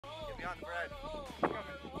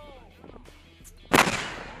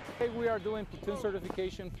We are doing platoon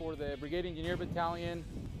certification for the Brigade Engineer Battalion,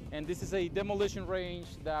 and this is a demolition range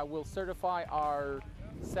that will certify our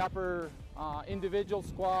sapper individual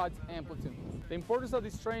squads and platoons. The importance of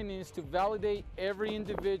this training is to validate every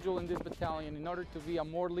individual in this battalion in order to be a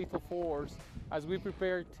more lethal force as we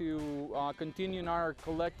prepare to continue in our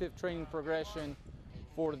collective training progression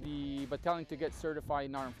for the battalion to get certified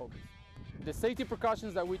in armed focus. The safety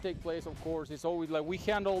precautions that we take place, of course, is always like we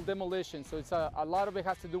handle demolition, so it's a lot of it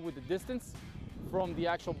has to do with the distance from the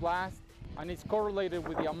actual blast, and it's correlated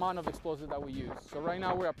with the amount of explosives that we use. So right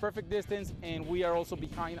now we're at perfect distance, and we are also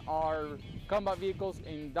behind our combat vehicles,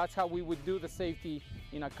 and that's how we would do the safety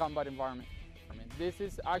in a combat environment. This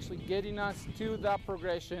is actually getting us to that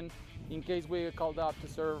progression in case we get called up to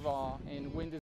serve and win this